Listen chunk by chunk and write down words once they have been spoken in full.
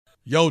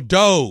Yo,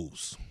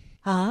 doze.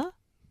 Huh?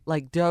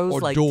 Like doze,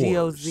 Or like doors.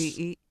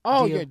 D-O-Z-E?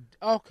 Oh, D-O- you're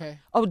okay.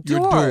 Oh, Your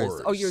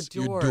doors. Oh, your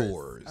Your doors.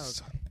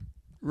 doors.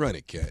 Run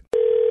it, cat.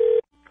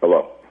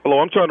 Hello. Hello,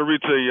 I'm trying to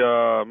reach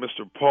a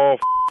Mr. Paul,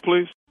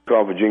 please.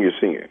 Call for junior,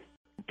 senior.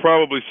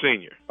 Probably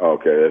senior.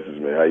 Okay, this is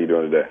me. How you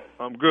doing today?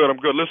 I'm good.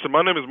 Listen,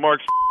 my name is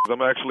Mark.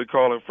 I'm actually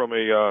calling from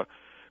a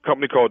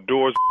company called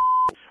Doors.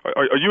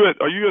 Are you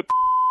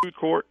at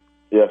court?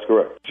 Yes,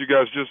 correct. You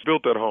guys just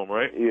built that home,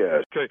 right?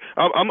 Yes. Okay.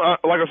 I'm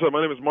like I said,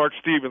 my name is Mark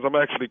Stevens. I'm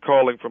actually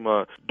calling from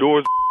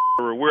Doors.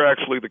 We're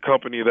actually the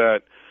company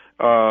that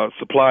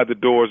supplied the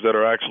doors that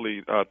are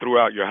actually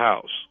throughout your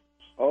house.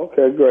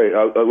 Okay, great.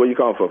 What are you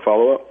calling for?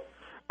 Follow-up?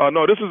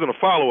 No, this isn't a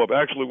follow-up.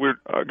 Actually, we're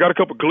got a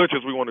couple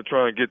glitches we want to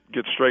try and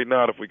get straightened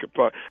out if we could.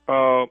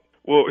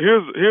 Well,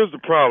 here's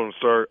the problem,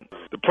 sir.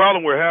 The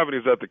problem we're having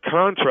is that the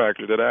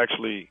contractor that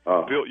actually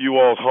built you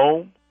all's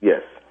home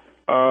Yes.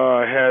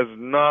 has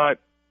not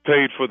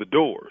paid for the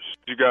doors.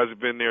 You guys have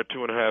been there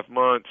 2.5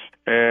 months,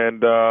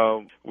 and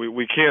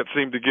we can't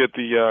seem to get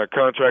the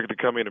contractor to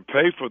come in and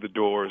pay for the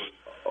doors.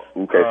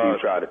 Okay, so you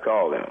tried to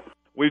call them.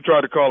 We've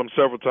tried to call him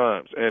several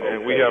times,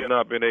 and we have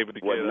not been able to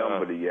What get.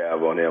 number do you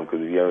have on them?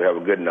 Because if you don't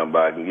have a good number,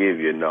 I can give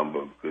you a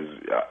number. Because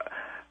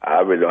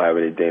I really don't have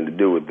anything to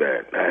do with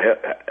that.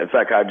 In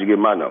fact, how'd you get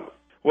my number?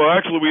 Well,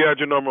 actually, we had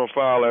your number on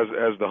file as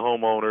the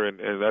homeowner,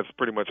 and that's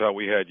pretty much how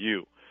we had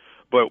you.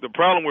 But the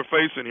problem we're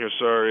facing here,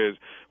 sir, is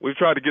we've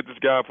tried to get this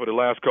guy for the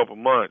last couple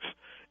months,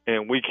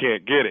 and we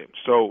can't get him.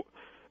 So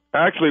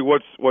actually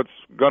what's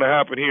going to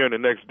happen here in the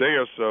next day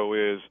or so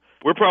is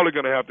we're probably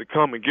going to have to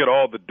come and get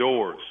all the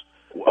doors.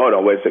 Hold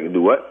on, wait a second.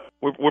 Do what?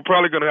 We're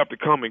probably going to have to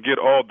come and get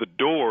all the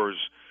doors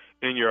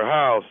in your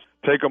house,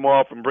 take them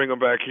off, and bring them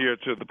back here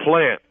to the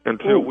plant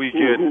until we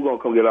get. Who's going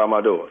to come get all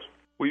my doors?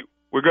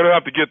 We're going to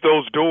have to get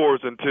those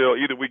doors until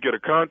either we get a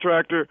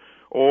contractor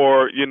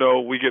or,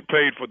 we get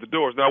paid for the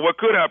doors. Now, what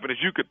could happen is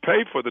you could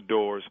pay for the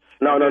doors.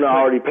 No, I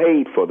already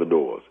paid for the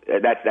doors.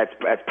 That's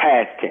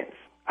past tense.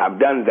 I've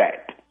done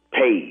that.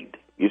 Paid.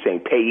 You're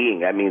saying paying.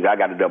 That means I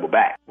got to double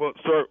back. Well,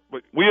 sir,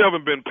 but we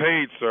haven't been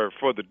paid, sir,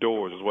 for the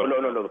doors as well.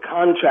 No. The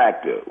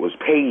contractor was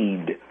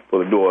paid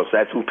for the doors. So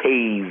that's who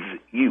pays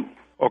you.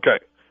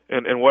 Okay.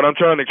 And what I'm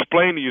trying to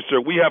explain to you,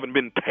 sir, we haven't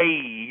been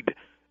paid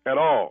at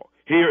all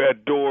here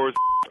at Doors.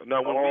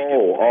 Now, when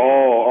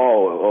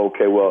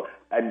okay. Well,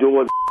 at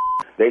Doors,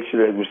 they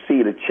should have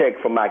received a check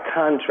from my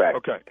contract.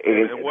 Okay.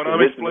 And what I'm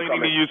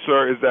explaining to you,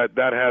 sir, is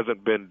that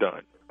hasn't been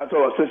done.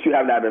 So since you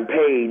have not been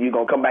paid, you're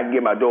going to come back and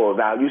get my doors.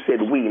 Now, you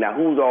said we. Now,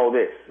 who's all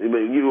this? You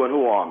and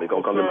who are me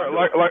going to come get my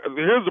doors?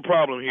 Here's the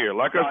problem here.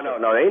 No,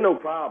 there ain't no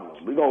problem.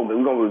 We're going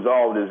to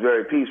resolve this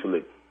very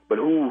peacefully. But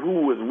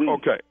who is we?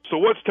 Okay.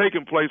 So what's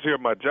taking place here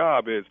at my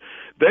job is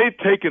they've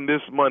taken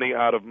this money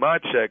out of my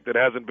check that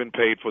hasn't been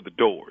paid for the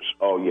doors.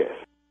 Oh, yes.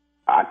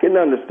 I can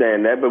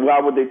understand that, but why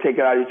would they take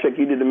it out of your check?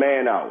 You did the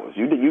man hours.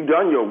 You've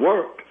done your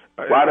work.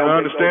 I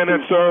understand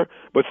that, sir,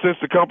 but since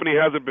the company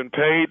hasn't been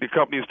paid, the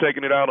company is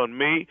taking it out on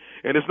me,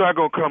 and it's not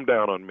going to come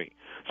down on me.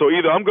 So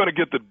either I'm going to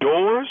get the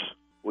doors.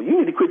 Well, you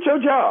need to quit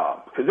your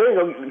job because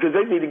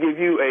they need to give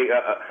you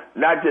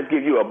not just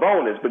give you a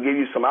bonus, but give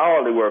you some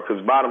hourly work.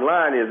 Because bottom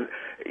line is,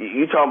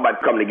 you talking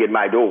about coming to get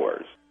my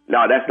doors.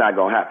 No, that's not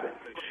going to happen.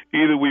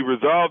 Either we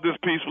resolve this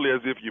peacefully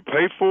as if you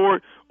pay for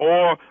it,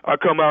 or I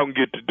come out and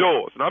get the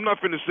doors. And I'm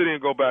not finna sit here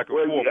and go back and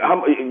forth.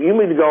 You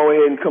need to go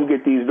ahead and come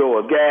get these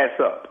doors. Gas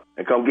up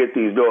and come get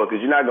these doors because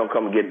you're not going to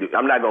come and get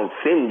I'm not going to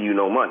send you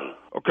no money.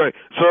 Okay,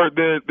 sir,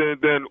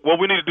 then what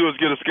we need to do is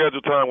get a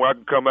scheduled time where I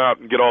can come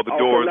out and get all the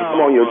doors. Now I'm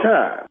on your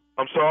time.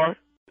 I'm sorry?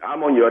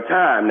 I'm on your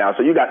time now,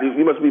 so you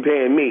must be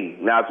paying me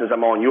now since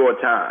I'm on your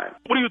time.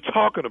 What are you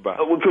talking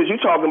about? Because you're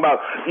talking about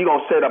you're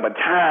going to set up a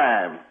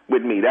time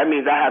with me. That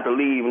means I have to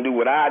leave and do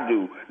what I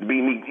do to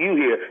meet you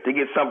here to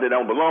get something that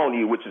don't belong to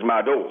you, which is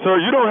my door. Sir,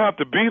 you don't have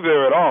to be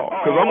there at all.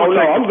 Because I'm going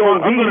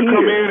to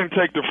come in and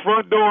take the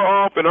front door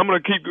off, and I'm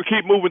going to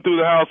keep moving through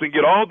the house and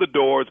get all the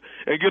doors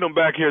and get them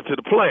back here to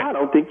the plant. I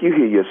don't think you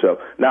hear yourself.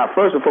 Now,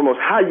 first and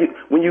foremost,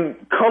 when you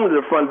come to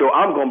the front door,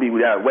 I'm going to be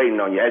waiting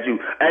on you. As you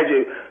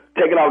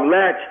take it off the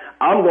latch,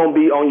 I'm going to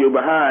be on your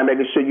behind,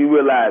 making sure you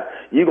realize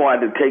you're going to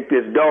have to take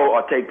this door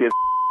or take this.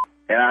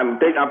 And I'm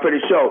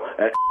pretty sure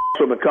that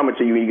will be coming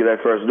to you when you get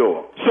that first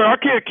door. Sir, I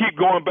can't keep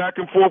going back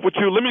and forth with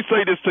you. Let me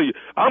say this to you.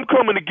 I'm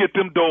coming to get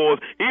them doors,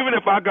 even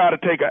if I got to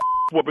take a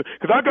whooping,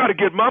 because I got to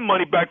get my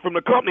money back from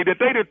the company that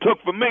they done took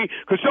from me,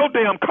 because your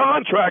damn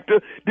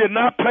contractor did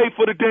not pay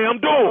for the damn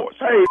doors.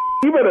 Hey,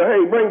 you better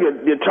bring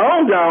your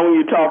tone down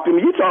when you talk to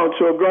me. You talking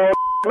to a grown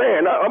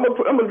man. I'm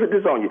gonna put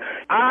this on you.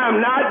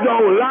 I'm not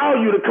gonna allow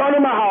you to come to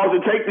my house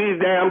and take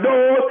these damn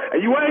doors, and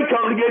you ain't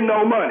coming to get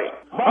no money.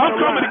 I'm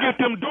coming to get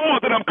them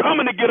doors, and I'm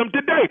coming to get them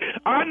today.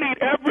 I need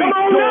every Come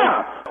on door. now.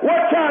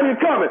 What time you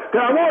coming?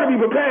 Because I want to be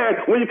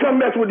prepared when you come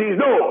mess with these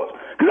doors.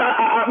 Because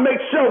I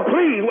make sure,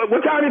 please, what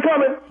time you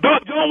coming?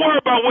 Don't worry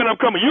about when I'm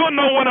coming. You'll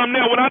know when I'm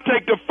there when I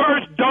take the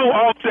first door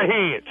off the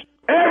hinge.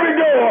 Every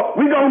door,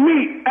 we gonna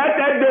meet at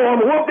that door. I'm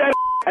gonna whoop that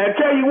and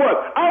tell you what,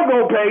 I'm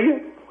gonna pay you.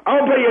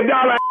 I'm gonna pay you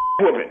 $1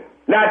 whooping.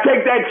 Now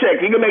take that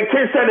check. You can make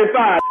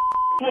 $10.75.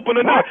 whooping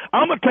tonight.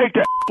 I'm going to take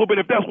that whooping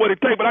if that's what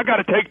it takes, but I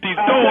got to take these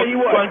doors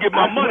so I can get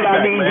my money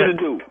back, I need you to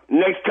do.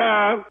 Next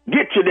time,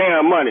 get your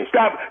damn money.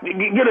 Stop.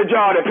 Get a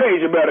job that pays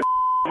you better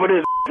for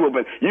this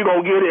whooping. You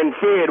going to get it and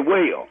fed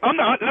well. I'm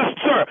not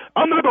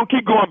going to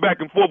keep going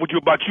back and forth with you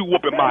about you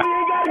whooping my. You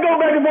ain't got to go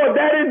back and forth.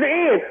 That is the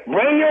end.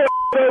 Bring your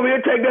over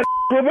here, take that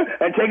whooping,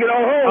 and take it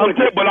on home.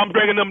 But I'm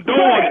bringing them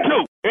doors,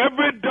 too.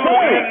 Every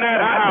door in that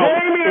house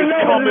is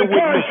coming with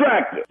me.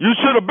 You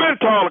should have been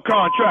called a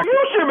contractor. You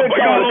should have been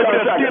called a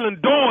contractor. Stealing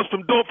doors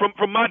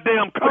from my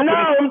damn company.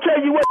 Now I'm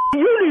telling you what,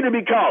 you need to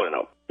be calling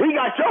them. He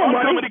got your money.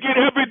 I'm coming to get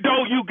every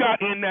door you got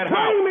in that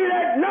house. Bring me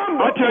that number.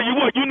 I tell you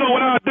what, you know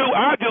what I'll do?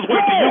 I'll just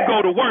wait till you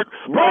go to work.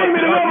 Bring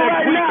me the number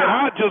right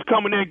now. I'll just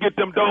come in there and get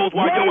them doors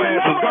while your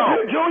ass is gone.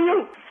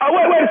 Junior,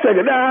 wait a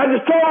second. Now, I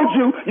just told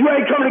you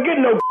ain't coming to get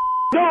no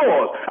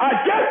doors. I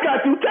just got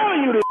you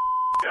telling you this.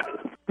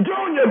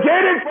 Junior,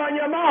 get it from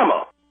your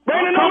mama.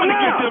 Bring it on now. I'm coming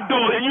to get them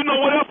doors. And you know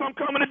what else I'm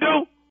coming to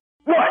do?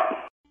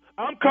 What?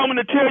 I'm coming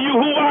to tell you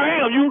who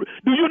I am.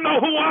 Do you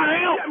know who I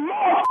am?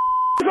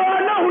 So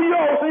I know who you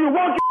are. So you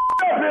walk your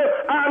up here,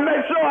 I'll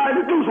make sure I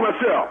introduce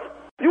myself.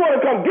 You want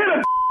to come get a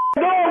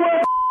door?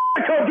 Well,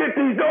 come get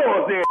these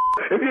doors then.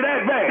 If you're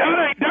that bad.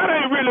 That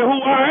ain't really who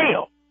I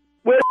am.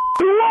 Well,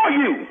 who are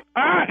you?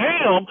 I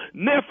am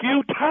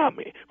Nephew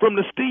Tommy from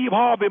the Steve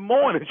Harvey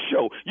Morning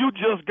Show. You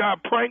just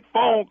got prank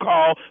phone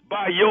call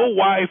by your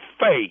wife,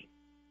 Faye.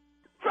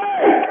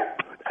 Faye?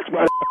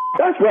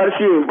 That's why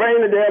she is.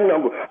 Bring the damn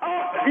number.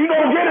 You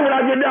gonna get it when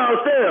I get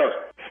downstairs.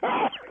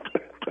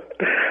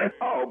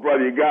 Oh,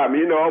 brother, you got me.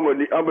 You know,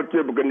 I'm a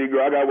typical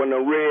Negro. I got one of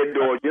them red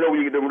doors. You know, when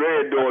you get them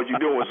red doors, you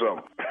doing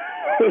something.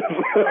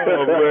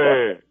 Oh,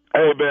 man.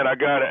 Hey, man, I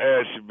got to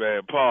ask you,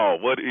 man. Paul,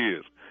 what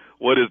is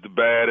the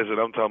baddest, and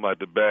I'm talking about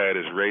the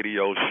baddest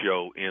radio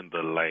show in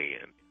the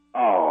land?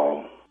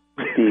 Oh,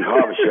 Steve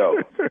Harvey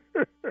Show.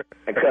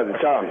 And Cousin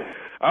Tommy.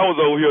 I was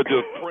over here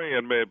just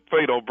praying, man.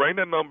 Faye, don't bring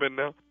that number in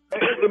now.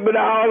 But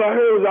all I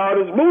heard was all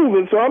this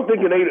moving, so I'm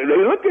thinking they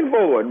looking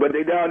for it, but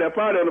they down there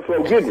probably on the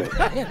floor getting it.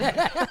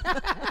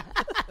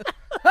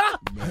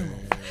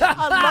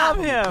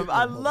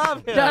 I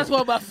love him. That's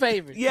one of my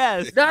favorites.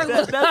 Yes,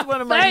 that's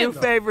one of my new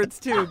favorites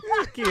too.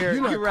 Kier,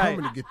 You're right.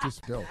 coming to get this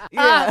dope.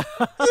 Yeah.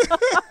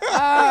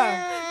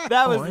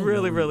 That was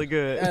really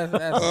good.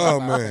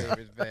 Oh,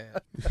 man.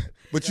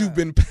 But you've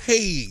been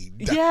paid.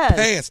 Yes.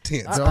 Past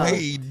tense.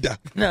 Paid.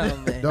 No,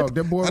 man. Dog,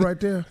 that boy right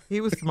there.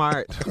 He was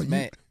smart.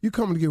 Man. You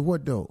coming to get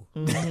what, though?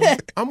 Mm-hmm.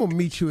 I'm going to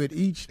meet you at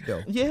each,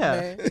 though.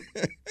 Yeah.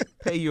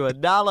 Pay you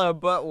 $1 a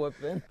butt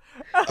whooping.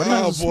 But he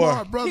was a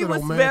smart brother, He was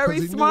though, man,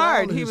 very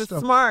smart. He was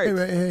smart. Hey,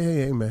 man.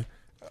 Hey, man.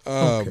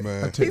 Oh, okay,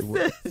 man. I tell you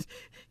what.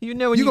 You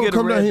know when you you gonna get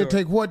come down here and door.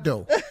 take what,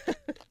 though?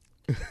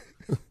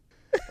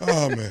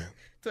 Oh, man.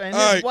 So, and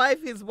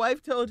his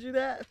wife told you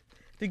that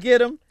to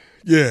get him?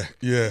 Yeah.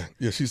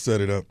 She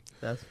set it up.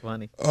 That's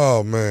funny.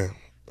 Oh, man.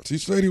 She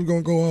said he was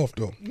going to go off,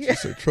 though. Yeah.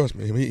 She said, trust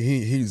me.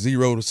 He's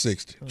 0 to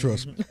 60.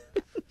 Trust me.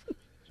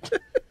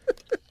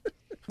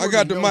 I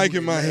got the mic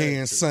in my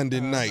hand Sunday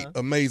night.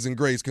 Amazing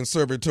Grace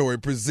Conservatory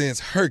presents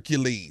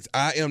Hercules.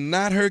 I am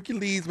not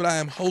Hercules, but I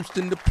am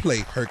hosting the play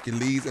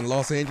Hercules in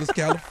Los Angeles,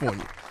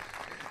 California.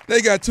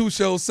 They got 2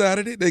 shows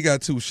Saturday. They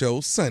got 2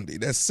 shows Sunday.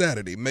 That's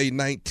Saturday, May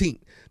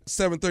 19th.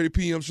 7:30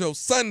 p.m. show.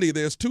 Sunday,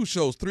 there's 2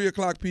 shows. 3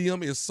 o'clock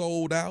p.m. is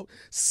sold out.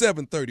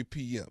 7:30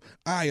 p.m.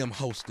 I am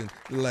hosting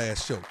the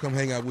last show. Come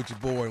hang out with your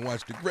boy and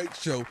watch the great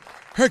show,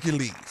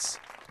 Hercules,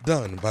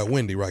 done by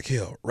Wendy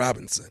Raquel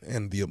Robinson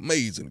and the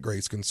Amazing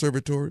Grace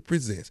Conservatory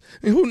presents.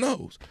 And who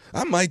knows?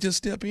 I might just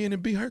step in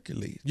and be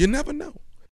Hercules. You never know.